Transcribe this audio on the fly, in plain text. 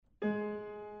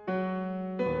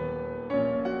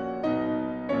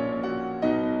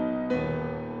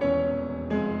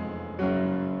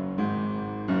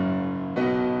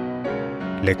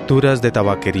Lecturas de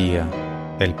tabaquería,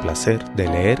 el placer de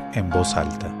leer en voz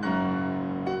alta.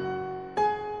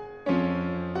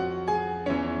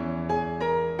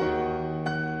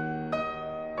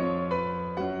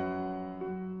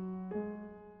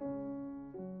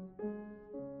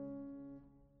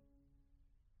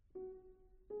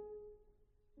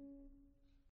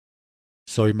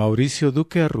 Soy Mauricio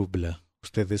Duque Arrubla.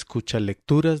 Usted escucha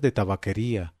Lecturas de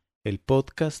tabaquería, el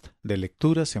podcast de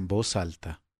lecturas en voz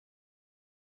alta.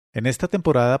 En esta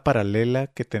temporada paralela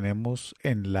que tenemos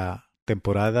en la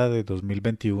temporada de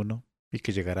 2021 y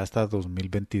que llegará hasta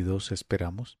 2022,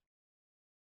 esperamos.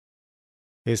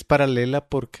 Es paralela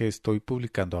porque estoy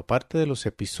publicando, aparte de los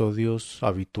episodios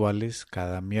habituales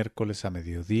cada miércoles a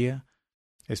mediodía,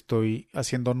 estoy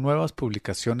haciendo nuevas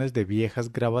publicaciones de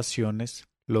viejas grabaciones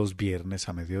los viernes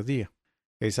a mediodía.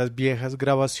 Esas viejas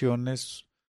grabaciones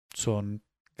son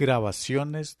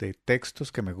grabaciones de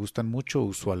textos que me gustan mucho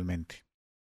usualmente.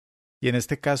 Y en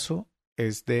este caso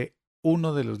es de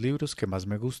uno de los libros que más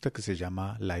me gusta, que se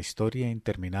llama La historia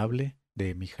interminable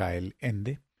de Michael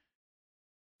Ende.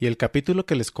 Y el capítulo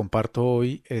que les comparto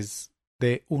hoy es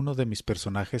de uno de mis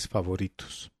personajes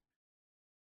favoritos.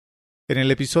 En el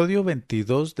episodio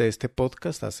 22 de este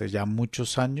podcast, hace ya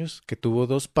muchos años, que tuvo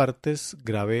dos partes,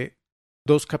 grabé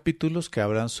dos capítulos que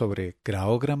hablan sobre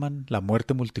Graograman, la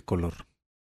muerte multicolor.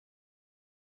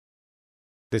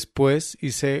 Después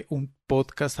hice un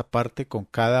podcast aparte con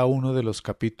cada uno de los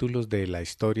capítulos de La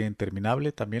historia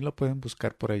interminable. También lo pueden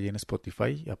buscar por ahí en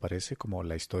Spotify, aparece como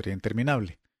La historia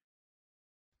interminable.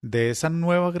 De esa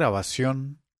nueva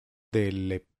grabación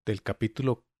del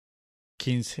capítulo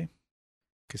 15,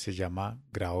 que se llama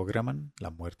Graograman, la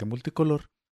muerte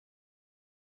multicolor,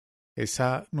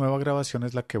 esa nueva grabación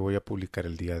es la que voy a publicar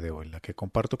el día de hoy, la que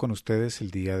comparto con ustedes el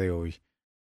día de hoy.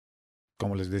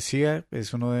 Como les decía,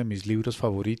 es uno de mis libros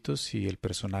favoritos y el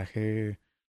personaje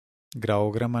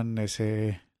Graograman,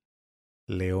 ese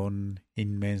león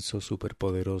inmenso,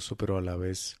 superpoderoso, pero a la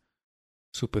vez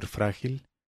súper frágil,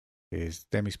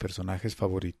 es de mis personajes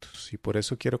favoritos y por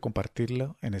eso quiero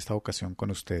compartirlo en esta ocasión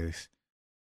con ustedes.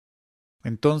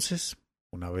 Entonces,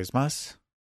 una vez más,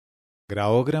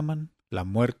 Graograman, la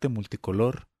muerte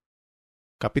multicolor,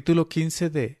 capítulo 15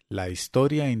 de La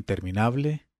historia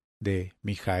interminable de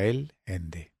Michael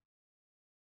Ende.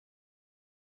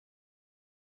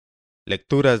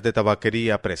 Lecturas de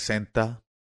tabaquería presenta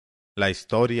La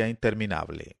historia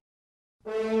interminable.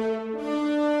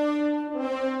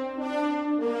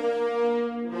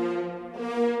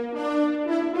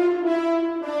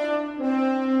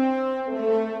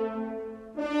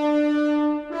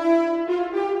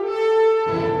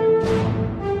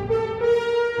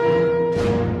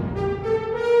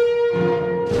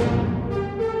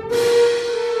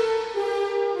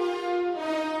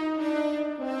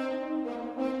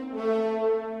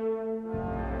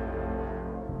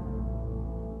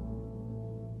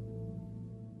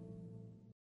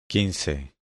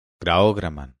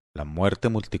 Graograman, la muerte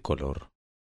multicolor.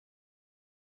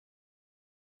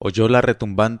 Oyó la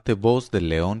retumbante voz del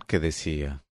león que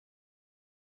decía: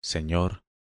 Señor,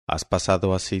 ¿has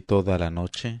pasado así toda la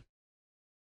noche?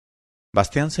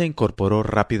 Bastián se incorporó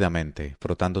rápidamente,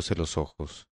 frotándose los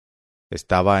ojos.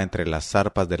 Estaba entre las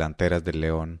zarpas delanteras del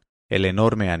león, el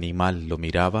enorme animal lo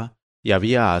miraba y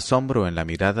había asombro en la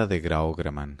mirada de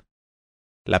Graograman.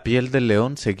 La piel del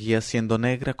león seguía siendo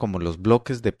negra como los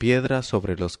bloques de piedra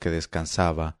sobre los que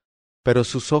descansaba, pero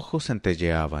sus ojos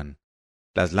centelleaban.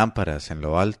 Las lámparas en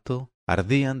lo alto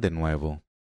ardían de nuevo.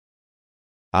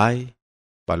 «Ay»,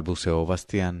 balbuceó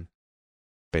Bastián,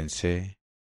 pensé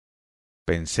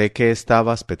que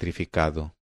estabas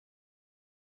petrificado».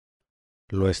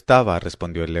 «Lo estaba»,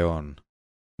 respondió el león.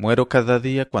 «Muero cada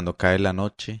día cuando cae la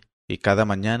noche y cada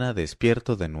mañana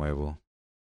despierto de nuevo».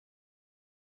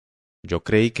 «Yo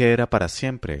creí que era para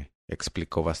siempre»,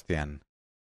 explicó Bastián.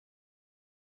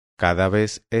 «Cada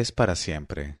vez es para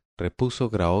siempre», repuso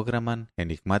Graograman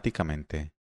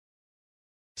enigmáticamente.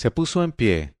 Se puso en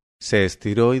pie, se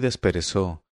estiró y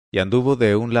desperezó, y anduvo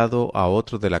de un lado a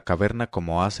otro de la caverna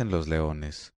como hacen los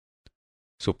leones.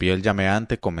 Su piel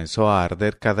llameante comenzó a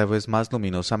arder cada vez más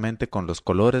luminosamente con los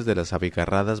colores de las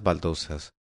abigarradas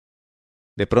baldosas.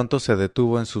 De pronto se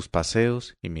detuvo en sus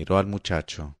paseos y miró al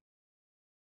muchacho.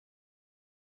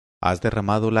 ¿Has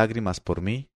derramado lágrimas por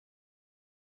mí?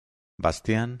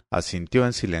 Bastián asintió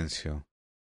en silencio.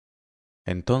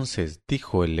 Entonces,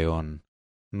 dijo el león,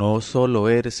 no solo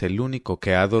eres el único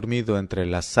que ha dormido entre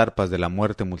las zarpas de la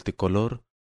muerte multicolor,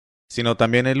 sino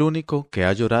también el único que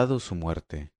ha llorado su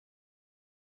muerte.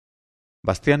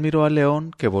 Bastián miró al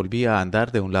león que volvía a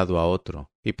andar de un lado a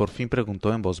otro, y por fin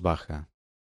preguntó en voz baja.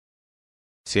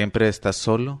 ¿Siempre estás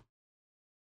solo?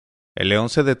 El león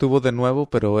se detuvo de nuevo,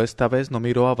 pero esta vez no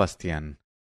miró a Bastián.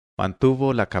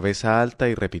 Mantuvo la cabeza alta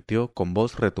y repitió con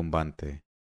voz retumbante: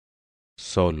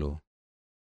 Solo.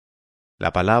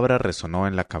 La palabra resonó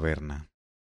en la caverna.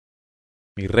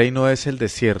 Mi reino es el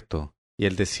desierto, y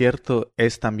el desierto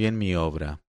es también mi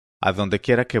obra. A donde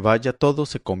quiera que vaya todo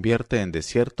se convierte en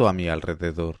desierto a mi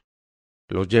alrededor.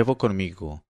 Lo llevo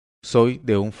conmigo. Soy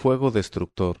de un fuego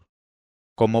destructor.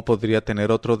 ¿Cómo podría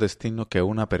tener otro destino que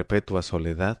una perpetua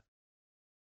soledad?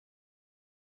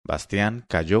 Bastián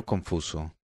cayó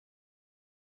confuso.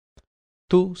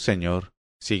 Tú, señor,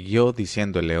 siguió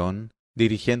diciendo el león,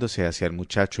 dirigiéndose hacia el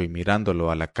muchacho y mirándolo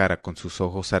a la cara con sus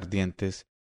ojos ardientes,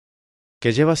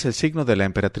 que llevas el signo de la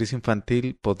emperatriz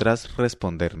infantil, podrás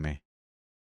responderme: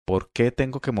 ¿por qué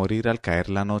tengo que morir al caer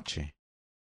la noche?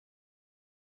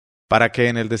 Para que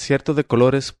en el desierto de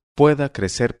colores pueda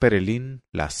crecer Perelín,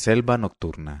 la selva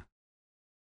nocturna.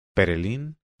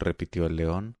 ¿Perelín? Repitió el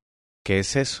león. ¿Qué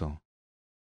es eso?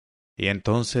 Y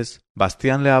entonces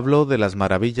Bastián le habló de las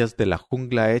maravillas de la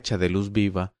jungla hecha de luz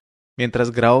viva,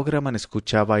 mientras Graógraman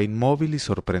escuchaba inmóvil y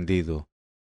sorprendido.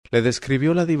 Le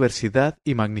describió la diversidad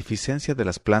y magnificencia de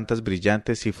las plantas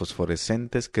brillantes y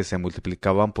fosforescentes que se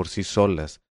multiplicaban por sí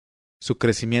solas, su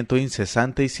crecimiento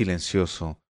incesante y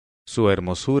silencioso, su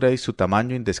hermosura y su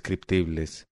tamaño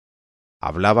indescriptibles.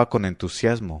 Hablaba con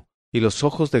entusiasmo, y los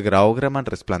ojos de Graógraman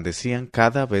resplandecían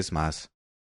cada vez más.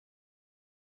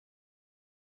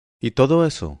 Y todo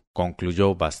eso,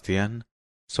 concluyó Bastián,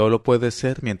 solo puede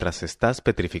ser mientras estás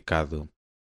petrificado.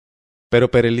 Pero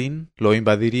Perelín lo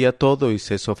invadiría todo y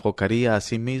se sofocaría a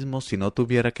sí mismo si no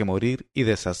tuviera que morir y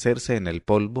deshacerse en el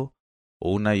polvo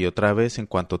una y otra vez en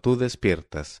cuanto tú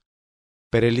despiertas.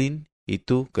 Perelín y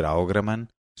tú, Graógraman,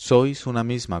 sois una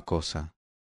misma cosa.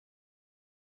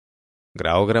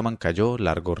 Graógraman calló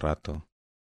largo rato.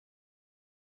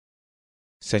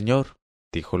 Señor,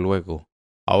 dijo luego,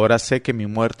 ahora sé que mi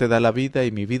muerte da la vida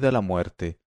y mi vida la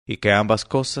muerte, y que ambas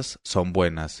cosas son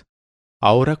buenas.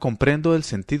 Ahora comprendo el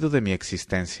sentido de mi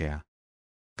existencia.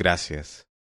 Gracias.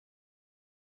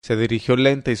 Se dirigió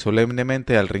lenta y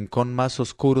solemnemente al rincón más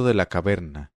oscuro de la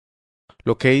caverna.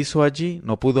 Lo que hizo allí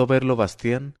no pudo verlo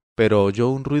Bastián, pero oyó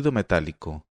un ruido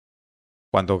metálico.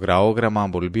 Cuando Graógraman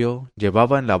volvió,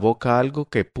 llevaba en la boca algo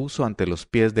que puso ante los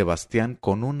pies de Bastián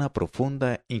con una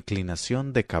profunda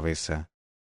inclinación de cabeza.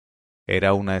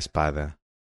 Era una espada.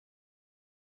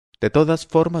 De todas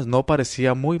formas no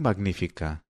parecía muy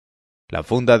magnífica. La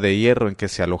funda de hierro en que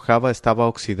se alojaba estaba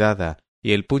oxidada,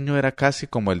 y el puño era casi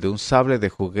como el de un sable de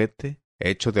juguete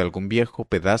hecho de algún viejo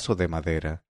pedazo de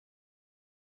madera.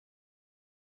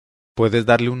 ¿Puedes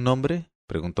darle un nombre?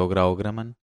 Preguntó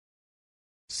Graógraman.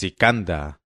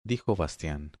 Sicanda, dijo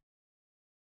Bastián.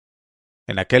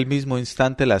 En aquel mismo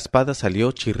instante la espada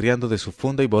salió chirriando de su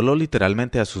funda y voló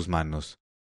literalmente a sus manos.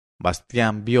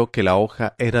 Bastián vio que la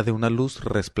hoja era de una luz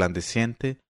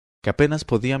resplandeciente que apenas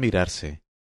podía mirarse.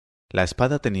 La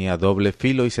espada tenía doble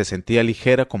filo y se sentía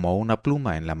ligera como una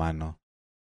pluma en la mano.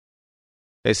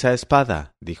 Esa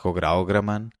espada, dijo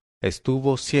Graógraman,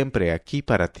 estuvo siempre aquí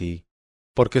para ti,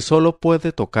 porque sólo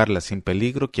puede tocarla sin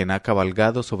peligro quien ha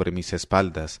cabalgado sobre mis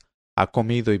espaldas, ha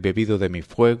comido y bebido de mi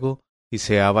fuego y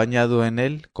se ha bañado en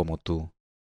él como tú.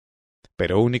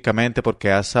 Pero únicamente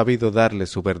porque has sabido darle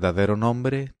su verdadero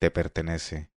nombre, te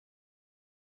pertenece.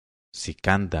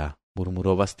 Sicanda,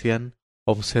 murmuró Bastián,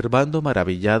 observando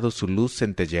maravillado su luz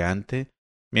centelleante,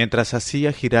 mientras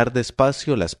hacía girar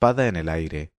despacio la espada en el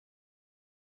aire.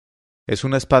 Es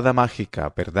una espada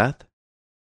mágica, ¿verdad?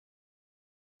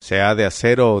 Sea de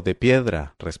acero o de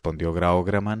piedra, respondió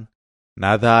Graógraman,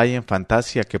 nada hay en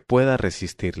fantasía que pueda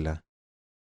resistirla.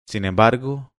 Sin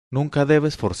embargo, nunca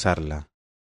debes forzarla.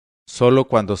 Sólo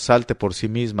cuando salte por sí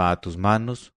misma a tus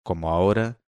manos, como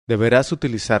ahora, deberás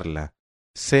utilizarla,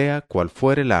 sea cual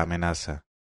fuere la amenaza.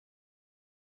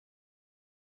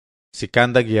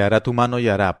 Sicanda guiará tu mano y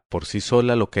hará por sí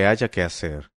sola lo que haya que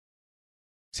hacer.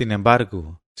 Sin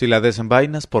embargo, si la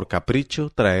desenvainas por capricho,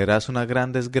 traerás una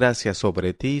gran desgracia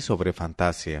sobre ti y sobre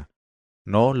Fantasia.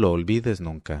 No lo olvides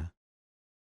nunca.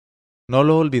 No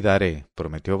lo olvidaré,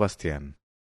 prometió Bastián.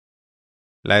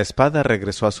 La espada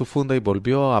regresó a su funda y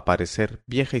volvió a aparecer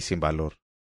vieja y sin valor.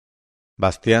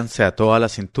 Bastián se ató a la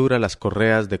cintura las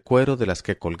correas de cuero de las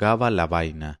que colgaba la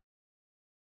vaina.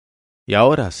 Y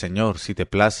ahora, señor, si te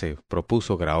place,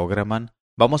 propuso Graógraman,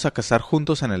 vamos a cazar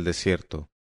juntos en el desierto.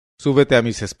 Súbete a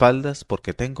mis espaldas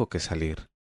porque tengo que salir.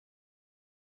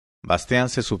 Bastián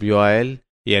se subió a él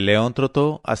y el león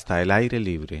trotó hasta el aire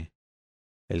libre.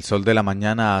 El sol de la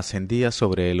mañana ascendía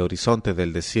sobre el horizonte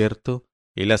del desierto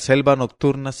y la selva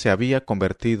nocturna se había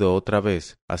convertido otra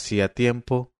vez, hacía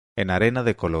tiempo, en arena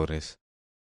de colores.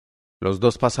 Los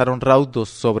dos pasaron raudos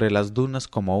sobre las dunas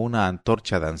como una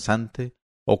antorcha danzante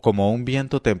o como un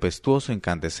viento tempestuoso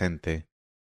incandescente.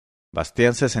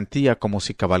 Bastián se sentía como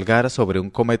si cabalgara sobre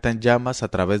un cometa en llamas a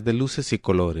través de luces y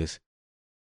colores,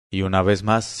 y una vez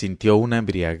más sintió una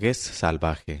embriaguez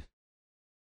salvaje.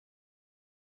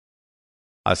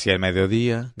 Hacia el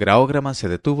mediodía, Graógraman se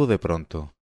detuvo de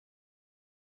pronto.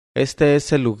 «Este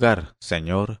es el lugar,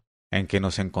 señor, en que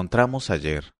nos encontramos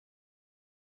ayer».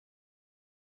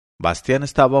 Bastián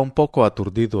estaba un poco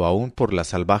aturdido aún por la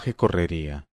salvaje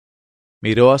correría.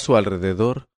 Miró a su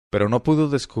alrededor, pero no pudo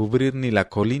descubrir ni la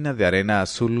colina de arena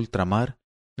azul ultramar,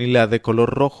 ni la de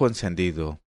color rojo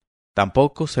encendido.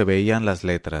 Tampoco se veían las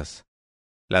letras.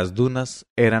 Las dunas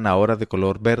eran ahora de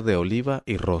color verde oliva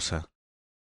y rosa.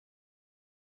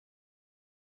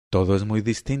 «Todo es muy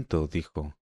distinto»,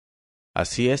 dijo.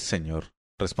 «Así es, señor»,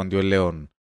 respondió el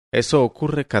león. «Eso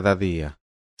ocurre cada día.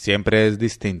 Siempre es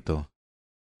distinto.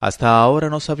 Hasta ahora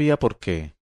no sabía por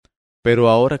qué. Pero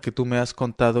ahora que tú me has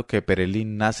contado que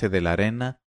Perelín nace de la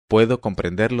arena, puedo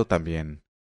comprenderlo también».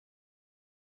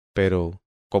 «Pero,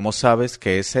 ¿cómo sabes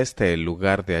que es este el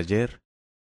lugar de ayer?»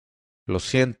 «Lo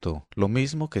siento, lo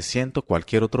mismo que siento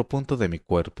cualquier otro punto de mi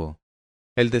cuerpo.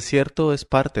 El desierto es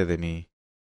parte de mí».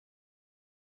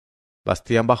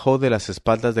 Bastián bajó de las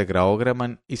espaldas de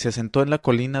Graógraman y se sentó en la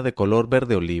colina de color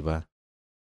verde oliva.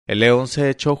 El león se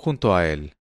echó junto a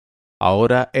él.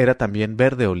 Ahora era también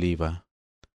verde oliva.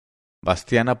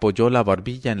 Bastián apoyó la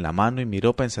barbilla en la mano y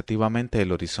miró pensativamente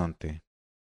el horizonte.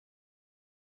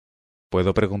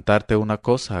 «¿Puedo preguntarte una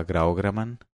cosa,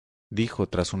 Graógraman?», dijo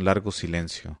tras un largo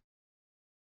silencio.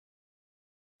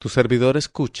 «Tu servidor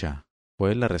escucha»,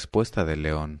 fue la respuesta del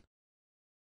león.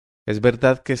 «¿Es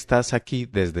verdad que estás aquí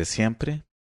desde siempre?»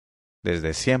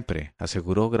 «Desde siempre»,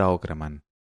 aseguró Graógraman.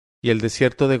 «¿Y el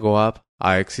desierto de Goab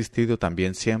ha existido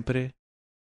también siempre?»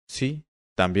 «Sí,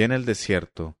 también el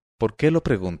desierto. ¿Por qué lo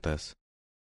preguntas?»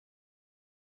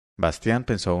 Bastián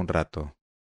pensó un rato.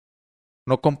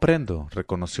 «No comprendo»,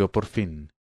 reconoció por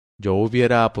fin. «Yo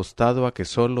hubiera apostado a que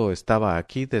solo estaba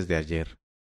aquí desde ayer».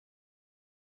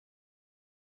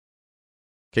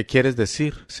 «¿Qué quieres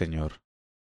decir, señor?»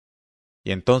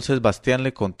 Y entonces Bastián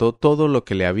le contó todo lo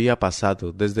que le había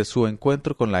pasado desde su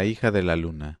encuentro con la hija de la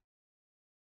luna.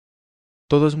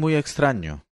 «Todo es muy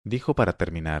extraño», dijo para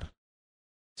terminar.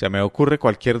 «Se me ocurre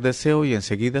cualquier deseo y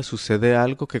enseguida sucede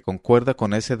algo que concuerda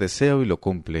con ese deseo y lo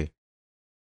cumple.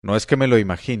 No es que me lo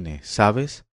imagine,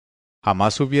 ¿sabes?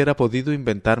 Jamás hubiera podido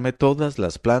inventarme todas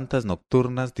las plantas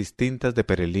nocturnas distintas de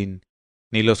Perelín,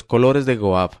 ni los colores de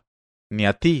Goab, ni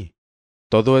a ti.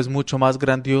 Todo es mucho más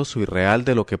grandioso y real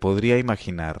de lo que podría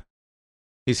imaginar.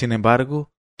 Y sin embargo,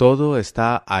 todo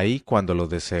está ahí cuando lo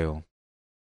deseo».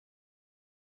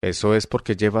 «Eso es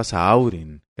porque llevas a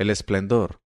Aurin, el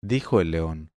esplendor», dijo el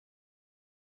león.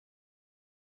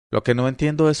 «Lo que no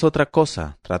entiendo es otra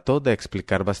cosa», trató de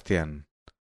explicar Bastián.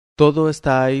 «¿Todo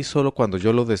está ahí solo cuando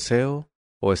yo lo deseo,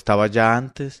 o estaba ya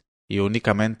antes y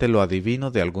únicamente lo adivino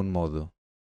de algún modo?»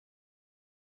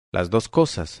 «Las dos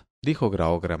cosas», dijo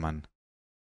Graógraman.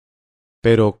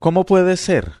 «Pero, ¿cómo puede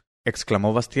ser?»,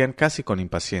 exclamó Bastián casi con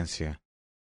impaciencia.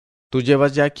 «Tú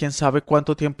llevas ya quién sabe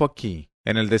cuánto tiempo aquí,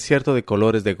 en el desierto de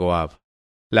colores de Goab.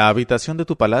 La habitación de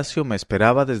tu palacio me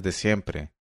esperaba desde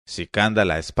siempre. Sicanda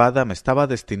la espada me estaba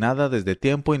destinada desde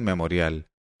tiempo inmemorial.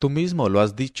 Tú mismo lo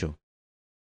has dicho».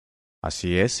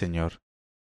 «Así es, señor.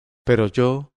 Pero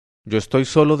yo estoy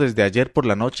solo desde ayer por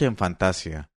la noche en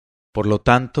Fantasia. Por lo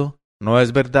tanto, no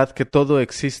es verdad que todo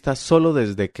exista solo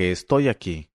desde que estoy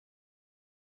aquí».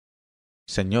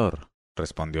 «Señor»,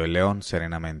 respondió el león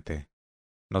serenamente,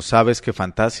 «¿no sabes que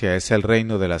Fantasia es el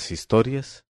reino de las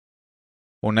historias?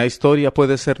 Una historia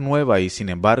puede ser nueva y, sin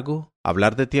embargo,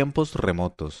 hablar de tiempos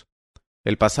remotos.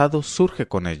 El pasado surge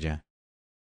con ella».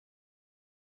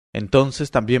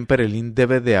 «Entonces también Perelín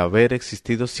debe de haber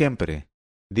existido siempre»,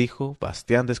 dijo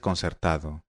Bastián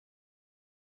desconcertado.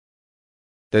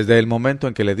 «Desde el momento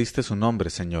en que le diste su nombre,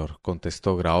 señor»,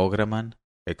 contestó Graógraman,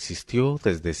 «existió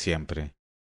desde siempre».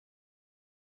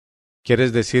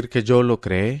 «¿Quieres decir que yo lo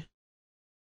creé?»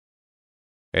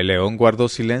 El león guardó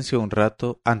silencio un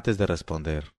rato antes de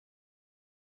responder.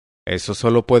 «Eso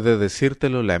solo puede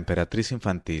decírtelo la emperatriz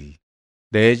infantil.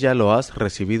 De ella lo has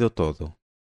recibido todo».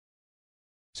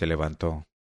 Se levantó.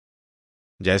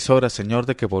 «Ya es hora, señor,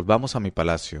 de que volvamos a mi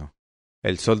palacio.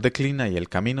 El sol declina y el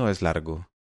camino es largo».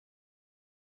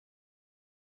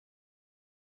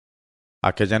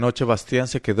 Aquella noche Bastián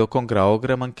se quedó con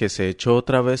Graógraman, que se echó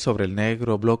otra vez sobre el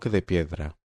negro bloque de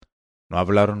piedra. No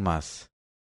hablaron más.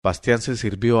 Bastián se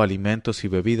sirvió alimentos y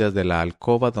bebidas de la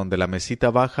alcoba donde la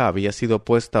mesita baja había sido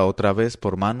puesta otra vez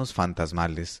por manos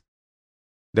fantasmales.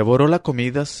 Devoró la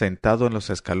comida sentado en los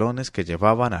escalones que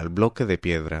llevaban al bloque de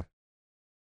piedra.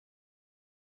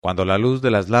 Cuando la luz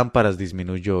de las lámparas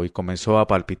disminuyó y comenzó a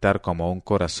palpitar como un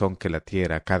corazón que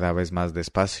latiera cada vez más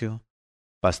despacio,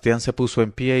 Bastián se puso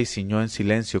en pie y ciñó en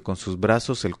silencio con sus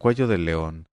brazos el cuello del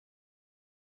león.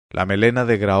 La melena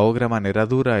de Graógraman era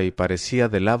dura y parecía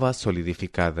de lava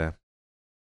solidificada.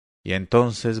 Y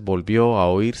entonces volvió a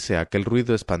oírse aquel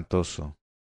ruido espantoso,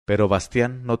 pero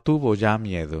Bastián no tuvo ya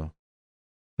miedo.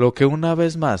 Lo que una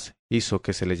vez más hizo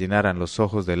que se le llenaran los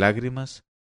ojos de lágrimas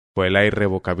fue la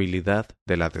irrevocabilidad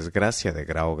de la desgracia de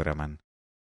Graógraman.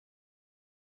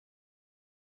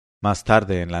 Más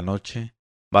tarde en la noche,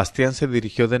 Bastián se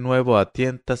dirigió de nuevo a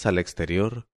tientas al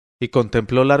exterior y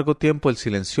contempló largo tiempo el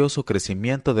silencioso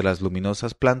crecimiento de las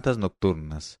luminosas plantas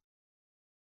nocturnas.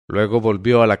 Luego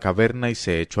volvió a la caverna y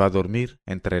se echó a dormir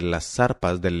entre las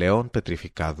zarpas del león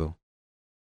petrificado.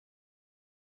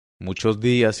 Muchos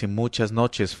días y muchas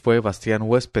noches fue Bastián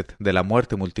huésped de la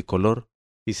muerte multicolor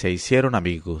y se hicieron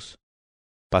amigos.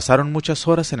 Pasaron muchas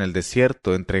horas en el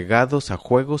desierto entregados a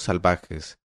juegos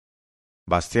salvajes.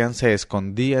 Bastián se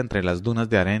escondía entre las dunas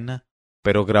de arena,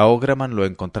 pero Graógraman lo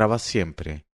encontraba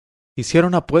siempre.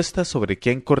 Hicieron apuestas sobre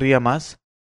quién corría más,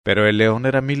 pero el león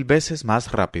era 1000 veces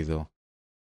más rápido.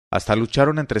 Hasta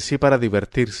lucharon entre sí para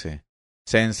divertirse,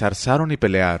 se enzarzaron y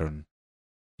pelearon,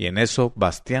 y en eso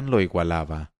Bastián lo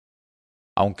igualaba.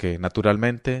 Aunque,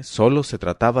 naturalmente, solo se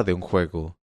trataba de un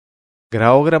juego.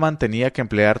 Graógraman tenía que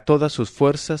emplear todas sus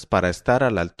fuerzas para estar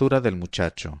a la altura del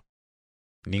muchacho.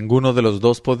 Ninguno de los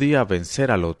dos podía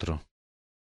vencer al otro.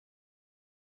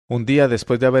 Un día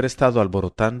después de haber estado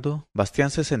alborotando, Bastián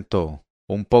se sentó,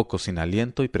 un poco sin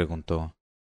aliento, y preguntó: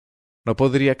 ¿No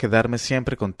podría quedarme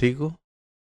siempre contigo?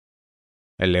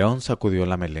 El león sacudió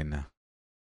la melena.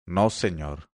 No,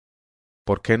 señor.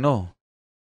 ¿Por qué no?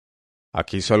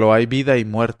 Aquí solo hay vida y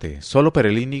muerte, solo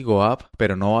Perelín y Goab,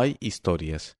 pero no hay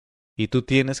historias. Y tú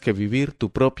tienes que vivir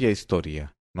tu propia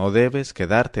historia, no debes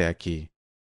quedarte aquí.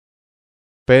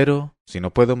 Pero, si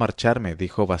no puedo marcharme,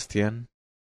 dijo Bastián,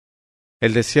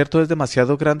 el desierto es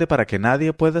demasiado grande para que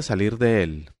nadie pueda salir de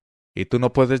él, y tú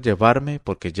no puedes llevarme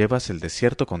porque llevas el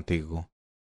desierto contigo.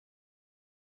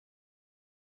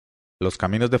 Los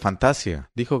caminos de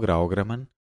fantasía, dijo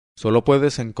Graógraman, solo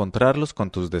puedes encontrarlos con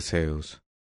tus deseos,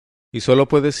 y solo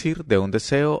puedes ir de un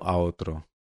deseo a otro.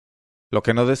 Lo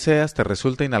que no deseas te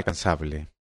resulta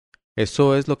inalcanzable.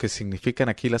 Eso es lo que significan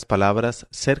aquí las palabras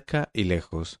cerca y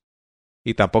lejos.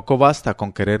 Y tampoco basta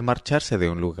con querer marcharse de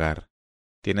un lugar.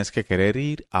 Tienes que querer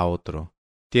ir a otro.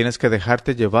 Tienes que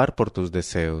dejarte llevar por tus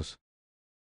deseos.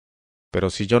 Pero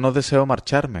si yo no deseo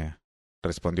marcharme,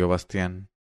 respondió Bastián.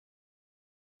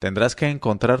 Tendrás que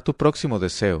encontrar tu próximo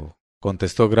deseo,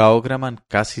 contestó Graógraman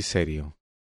casi serio.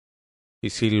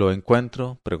 ¿Y si lo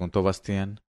encuentro? Preguntó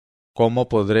Bastián. ¿Cómo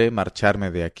podré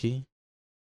marcharme de aquí?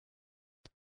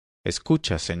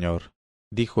 Escucha, señor,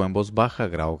 dijo en voz baja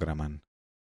Graógraman.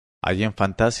 Hay en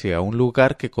Fantasia un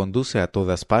lugar que conduce a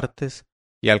todas partes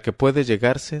y al que puede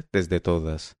llegarse desde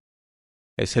todas.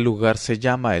 Ese lugar se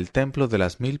llama el Templo de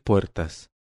las 1000 Puertas.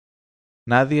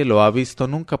 Nadie lo ha visto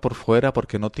nunca por fuera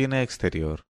porque no tiene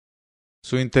exterior.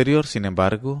 Su interior, sin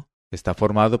embargo, está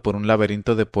formado por un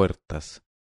laberinto de puertas.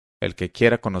 El que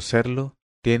quiera conocerlo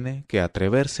tiene que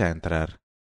atreverse a entrar.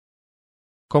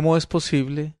 ¿Cómo es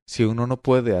posible si uno no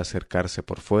puede acercarse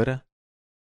por fuera?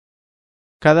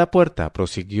 Cada puerta,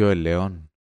 prosiguió el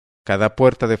león, cada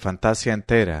puerta de Fantasia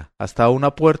entera, hasta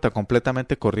una puerta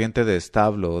completamente corriente de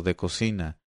establo o de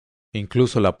cocina,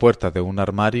 incluso la puerta de un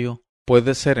armario,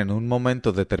 puede ser en un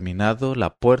momento determinado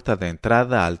la puerta de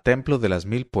entrada al templo de las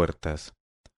 1000 puertas.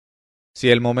 Si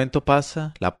el momento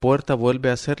pasa, la puerta vuelve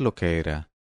a ser lo que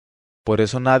era. Por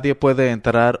eso nadie puede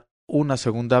entrar una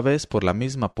segunda vez por la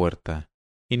misma puerta,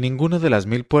 y ninguna de las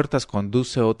 1000 puertas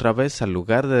conduce otra vez al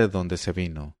lugar de donde se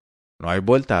vino. No hay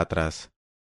vuelta atrás.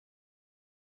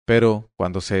 Pero,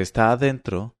 cuando se está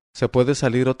adentro, ¿se puede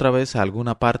salir otra vez a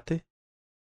alguna parte?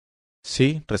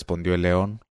 Sí, respondió el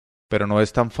león, pero no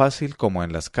es tan fácil como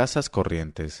en las casas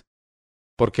corrientes,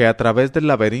 porque a través del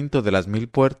laberinto de las 1000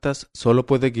 puertas solo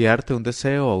puede guiarte un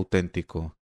deseo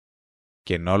auténtico.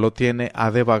 Quien no lo tiene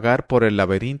ha de vagar por el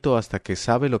laberinto hasta que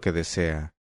sabe lo que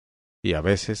desea, y a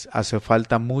veces hace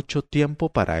falta mucho tiempo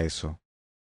para eso.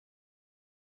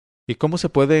 ¿Y cómo se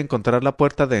puede encontrar la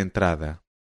puerta de entrada?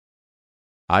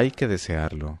 Hay que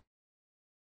desearlo.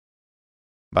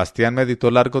 Bastián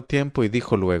meditó largo tiempo y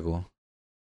dijo luego: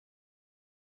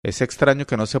 Es extraño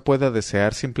que no se pueda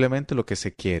desear simplemente lo que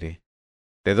se quiere.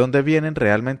 ¿De dónde vienen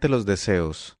realmente los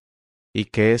deseos? ¿Y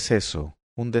qué es eso,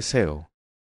 un deseo?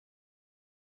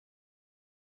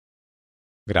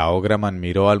 Graógraman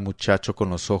miró al muchacho con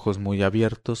los ojos muy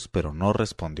abiertos, pero no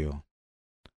respondió.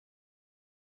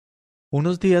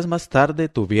 Unos días más tarde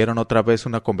tuvieron otra vez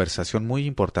una conversación muy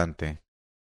importante.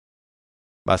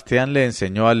 Bastián le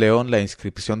enseñó a León la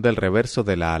inscripción del reverso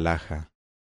de la alhaja.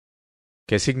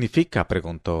 ¿Qué significa?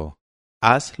 Preguntó.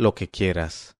 Haz lo que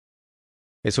quieras.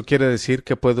 Eso quiere decir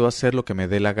que puedo hacer lo que me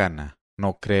dé la gana,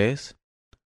 ¿no crees?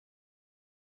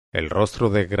 El rostro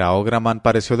de Graógraman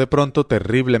pareció de pronto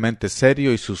terriblemente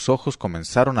serio y sus ojos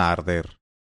comenzaron a arder.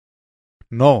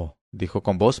 No, dijo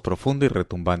con voz profunda y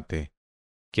retumbante.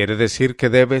 Quiere decir que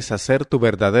debes hacer tu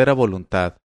verdadera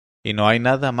voluntad, y no hay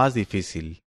nada más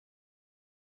difícil.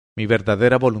 ¿Mi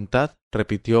verdadera voluntad?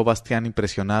 Repitió Bastián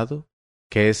impresionado.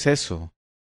 ¿Qué es eso?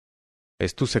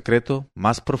 Es tu secreto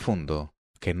más profundo,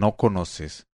 que no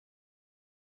conoces.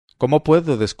 ¿Cómo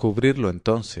puedo descubrirlo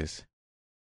entonces?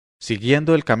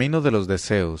 Siguiendo el camino de los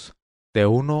deseos, de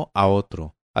uno a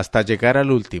otro, hasta llegar al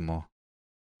último.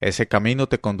 Ese camino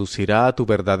te conducirá a tu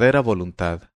verdadera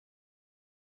voluntad.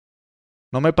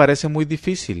 No me parece muy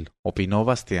difícil, opinó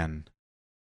Bastián.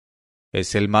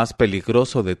 Es el más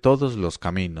peligroso de todos los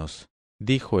caminos,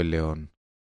 dijo el león.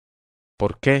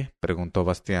 ¿Por qué? Preguntó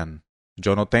Bastián.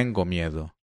 Yo no tengo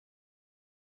miedo.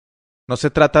 No se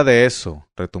trata de eso,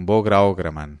 retumbó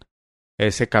Graógraman.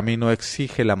 Ese camino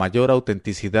exige la mayor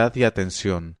autenticidad y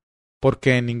atención,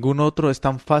 porque en ningún otro es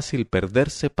tan fácil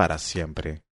perderse para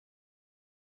siempre.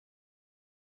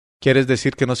 ¿Quieres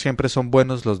decir que no siempre son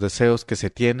buenos los deseos que se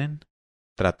tienen?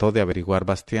 Trató de averiguar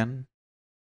Bastián.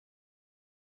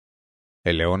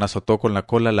 El león azotó con la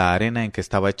cola la arena en que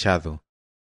estaba echado.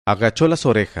 Agachó las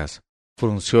orejas,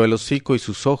 frunció el hocico y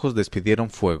sus ojos despidieron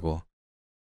fuego.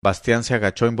 Bastián se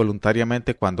agachó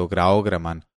involuntariamente cuando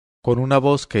Graógraman, con una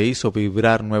voz que hizo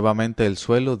vibrar nuevamente el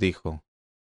suelo, dijo: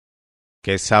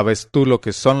 ¿Qué sabes tú lo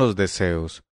que son los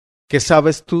deseos? ¿Qué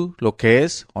sabes tú lo que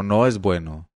es o no es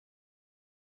bueno?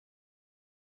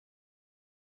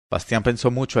 Bastián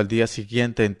pensó mucho al día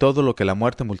siguiente en todo lo que la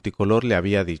muerte multicolor le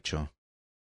había dicho.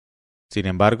 Sin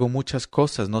embargo, muchas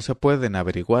cosas no se pueden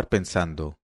averiguar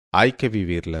pensando, hay que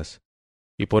vivirlas.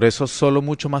 Y por eso solo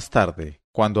mucho más tarde,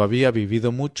 cuando había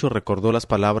vivido mucho, recordó las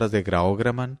palabras de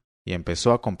Graógraman y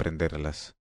empezó a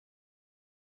comprenderlas.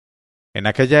 En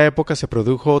aquella época se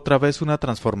produjo otra vez una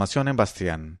transformación en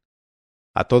Bastián.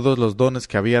 A todos los dones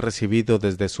que había recibido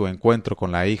desde su encuentro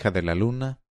con la hija de la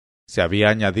luna, se había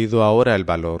añadido ahora el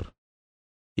valor.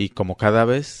 Y como cada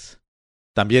vez,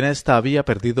 también ésta había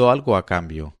perdido algo a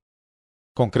cambio,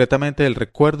 concretamente el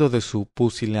recuerdo de su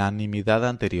pusilanimidad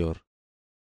anterior.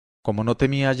 Como no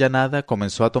temía ya nada,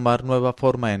 comenzó a tomar nueva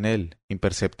forma en él,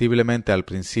 imperceptiblemente al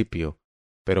principio,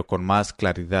 pero con más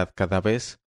claridad cada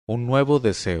vez, un nuevo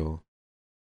deseo.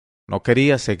 No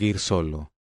quería seguir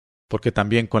solo, porque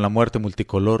también con la muerte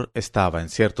multicolor estaba en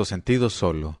cierto sentido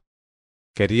solo.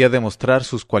 Quería demostrar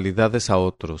sus cualidades a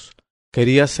otros,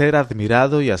 quería ser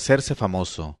admirado y hacerse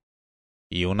famoso.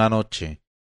 Y una noche,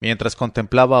 mientras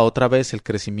contemplaba otra vez el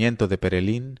crecimiento de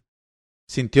Perelín,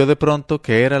 sintió de pronto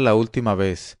que era la última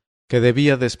vez, que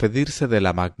debía despedirse de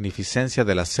la magnificencia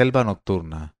de la selva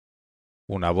nocturna.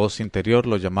 Una voz interior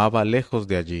lo llamaba lejos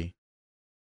de allí.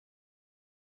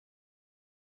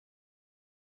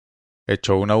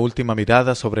 Echó una última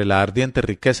mirada sobre la ardiente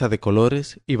riqueza de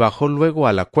colores y bajó luego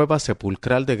a la cueva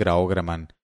sepulcral de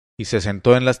Graógraman y se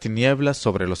sentó en las tinieblas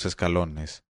sobre los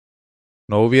escalones.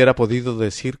 No hubiera podido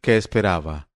decir qué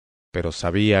esperaba, pero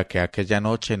sabía que aquella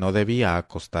noche no debía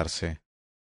acostarse.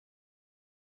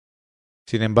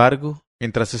 Sin embargo,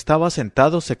 mientras estaba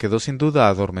sentado se quedó sin duda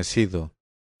adormecido,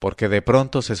 porque de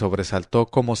pronto se sobresaltó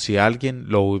como si alguien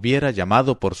lo hubiera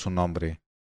llamado por su nombre.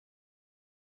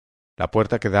 La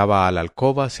puerta que daba a la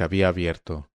alcoba se había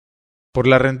abierto. Por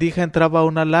la rendija entraba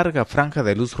una larga franja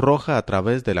de luz roja a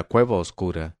través de la cueva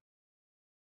oscura.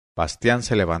 Bastián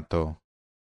se levantó.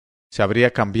 ¿Se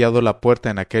habría cambiado la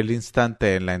puerta en aquel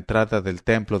instante en la entrada del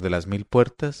templo de las 1000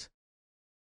 puertas?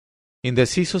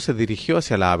 Indeciso se dirigió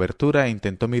hacia la abertura e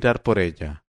intentó mirar por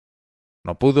ella.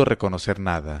 No pudo reconocer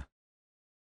nada.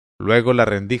 Luego la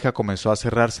rendija comenzó a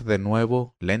cerrarse de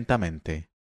nuevo lentamente.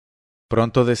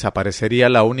 Pronto desaparecería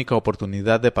la única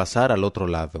oportunidad de pasar al otro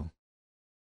lado.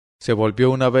 Se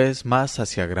volvió una vez más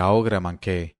hacia Graógraman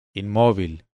que,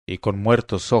 inmóvil y con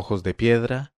muertos ojos de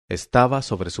piedra, estaba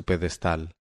sobre su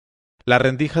pedestal. La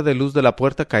rendija de luz de la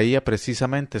puerta caía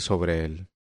precisamente sobre él.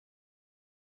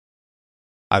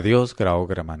 Adiós,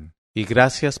 Graógraman, y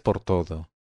gracias por todo,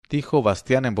 dijo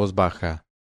Bastián en voz baja.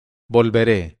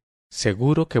 Volveré,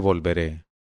 seguro que volveré.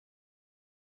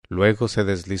 Luego se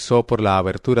deslizó por la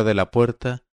abertura de la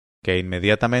puerta, que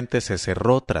inmediatamente se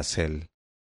cerró tras él.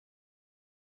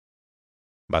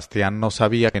 Bastián no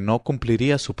sabía que no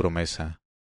cumpliría su promesa.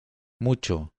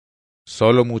 Mucho,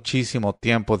 solo muchísimo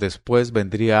tiempo después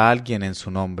vendría alguien en su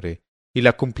nombre y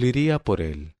la cumpliría por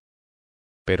él.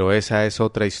 Pero esa es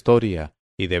otra historia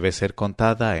y debe ser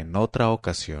contada en otra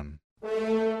ocasión.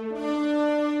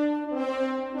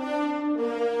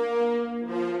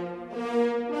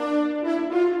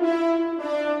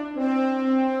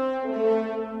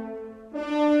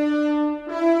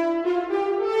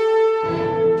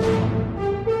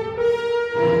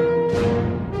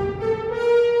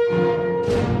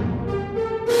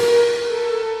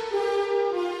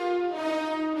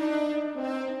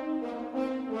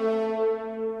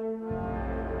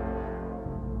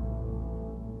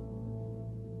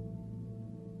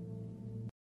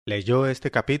 Leyó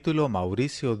este capítulo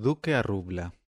Mauricio Duque Arrubla.